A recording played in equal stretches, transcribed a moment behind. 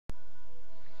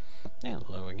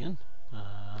Hello again.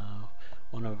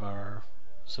 One of our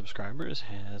subscribers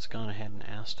has gone ahead and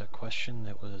asked a question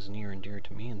that was near and dear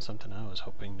to me and something I was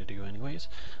hoping to do anyways.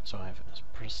 So I've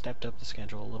stepped up the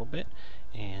schedule a little bit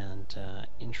and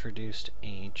introduced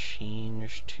a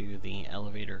change to the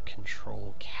elevator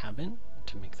control cabin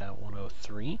to make that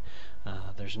 103.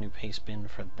 There's a new pastebin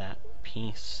for that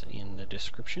piece in the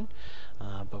description,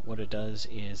 but what it does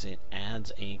is it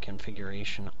adds a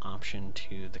configuration option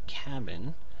to the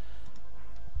cabin.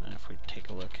 If we take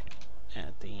a look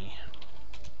at the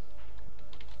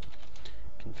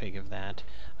config of that,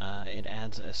 it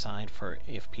adds a side for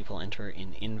if people enter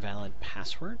an invalid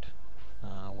password,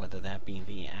 whether that be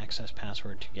the access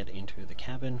password to get into the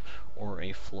cabin or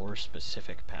a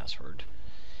floor-specific password.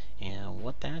 And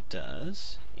what that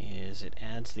does is it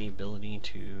adds the ability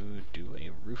to do a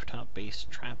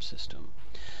rooftop-based trap system.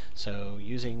 So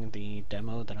using the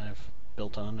demo that I've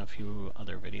built on a few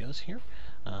other videos here,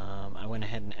 I went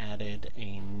ahead and added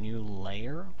a new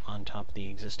layer on top of the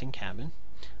existing cabin.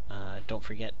 Don't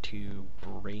forget to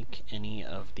break any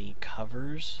of the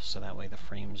covers so that way the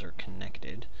frames are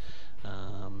connected.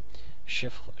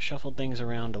 Shuffled things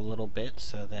around a little bit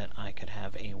so that I could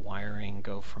have a wiring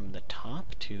go from the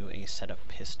top to a set of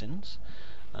pistons.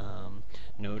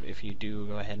 Note, if you do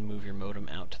go ahead and move your modem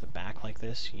out to the back like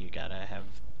this, you gotta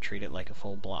treat it like a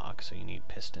full block, so you need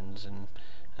pistons and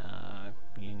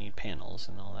you need panels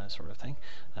and all that sort of thing.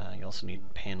 You also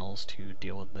need panels to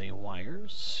deal with the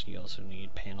wires. You also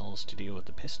need panels to deal with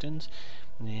the pistons.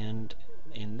 And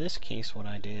in this case, what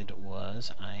I did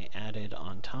was I added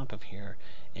on top of here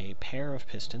a pair of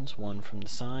pistons, one from the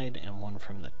side and one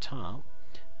from the top,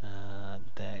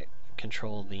 that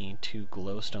control the two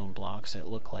glowstone blocks that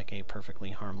look like a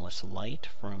perfectly harmless light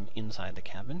from inside the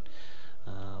cabin.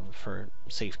 For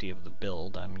safety of the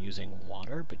build, I'm using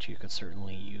water, but you could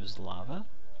certainly use lava.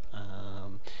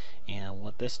 And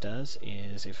what this does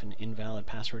is if an invalid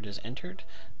password is entered,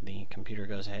 the computer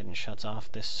goes ahead and shuts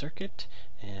off this circuit,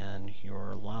 and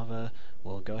your lava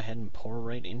will go ahead and pour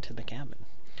right into the cabin.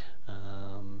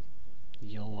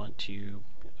 You'll want to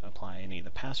apply any of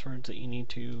the passwords that you need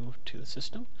to the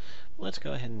system. Let's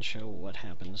go ahead and show what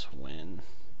happens when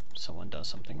someone does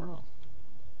something wrong.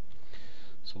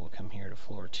 So we'll come here to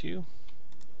floor 2,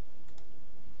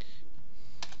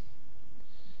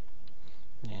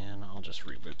 and I'll just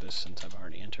reboot this since I've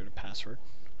already entered a password.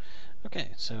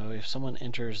 Okay, so if someone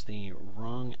enters the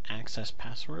wrong access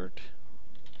password,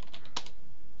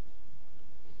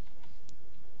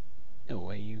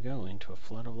 away you go into a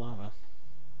flood of lava.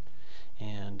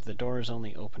 And the door is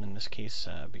only open in this case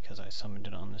because I summoned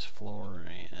it on this floor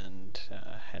and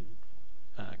had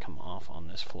come off on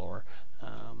this floor.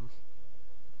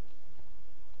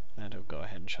 That'll go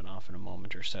ahead and shut off in a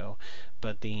moment or so,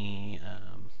 but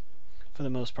for the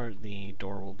most part the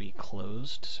door will be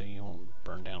closed, so you won't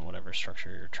burn down whatever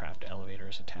structure your trapped elevator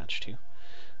is attached to.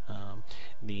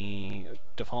 The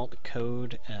default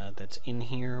code that's in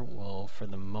here will, for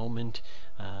the moment,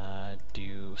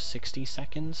 do 60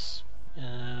 seconds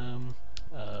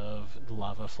of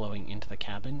lava flowing into the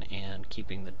cabin and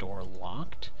keeping the door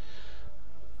locked.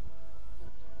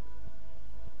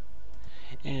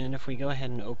 And if we go ahead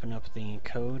and open up the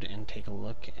code and take a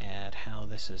look at how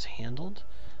this is handled,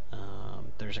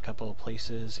 there's a couple of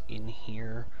places in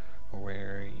here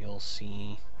where you'll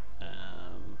see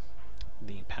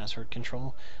the password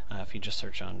control. If you just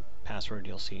search on password,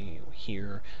 you'll see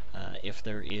here if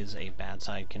there is a bad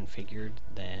side configured,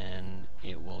 then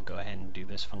it will go ahead and do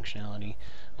this functionality.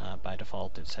 By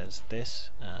default it says this.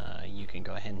 You can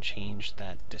go ahead and change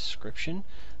that description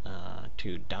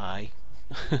to die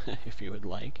if you would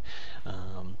like,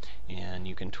 and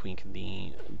you can tweak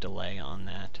the delay on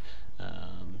that.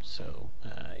 So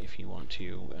if you want to,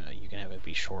 you can have it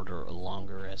be shorter or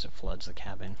longer as it floods the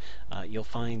cabin. You'll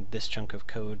find this chunk of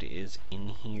code is in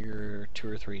here 2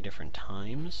 or 3 different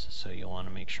times, so you'll want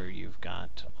to make sure you've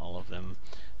got all of them.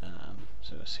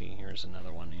 So see, here's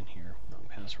another one in here, wrong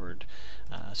password.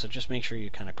 So just make sure you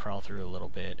kind of crawl through a little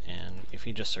bit, and if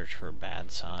you just search for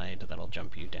bad side, that'll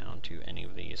jump you down to any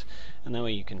of these, and that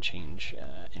way you can change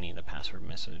any of the password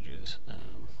messages.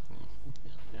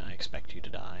 I expect you to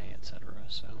die, etc.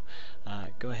 So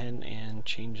go ahead and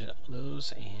change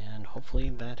those, and hopefully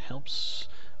that helps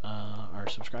our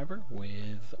subscriber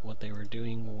with what they were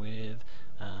doing with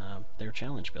their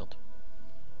challenge build.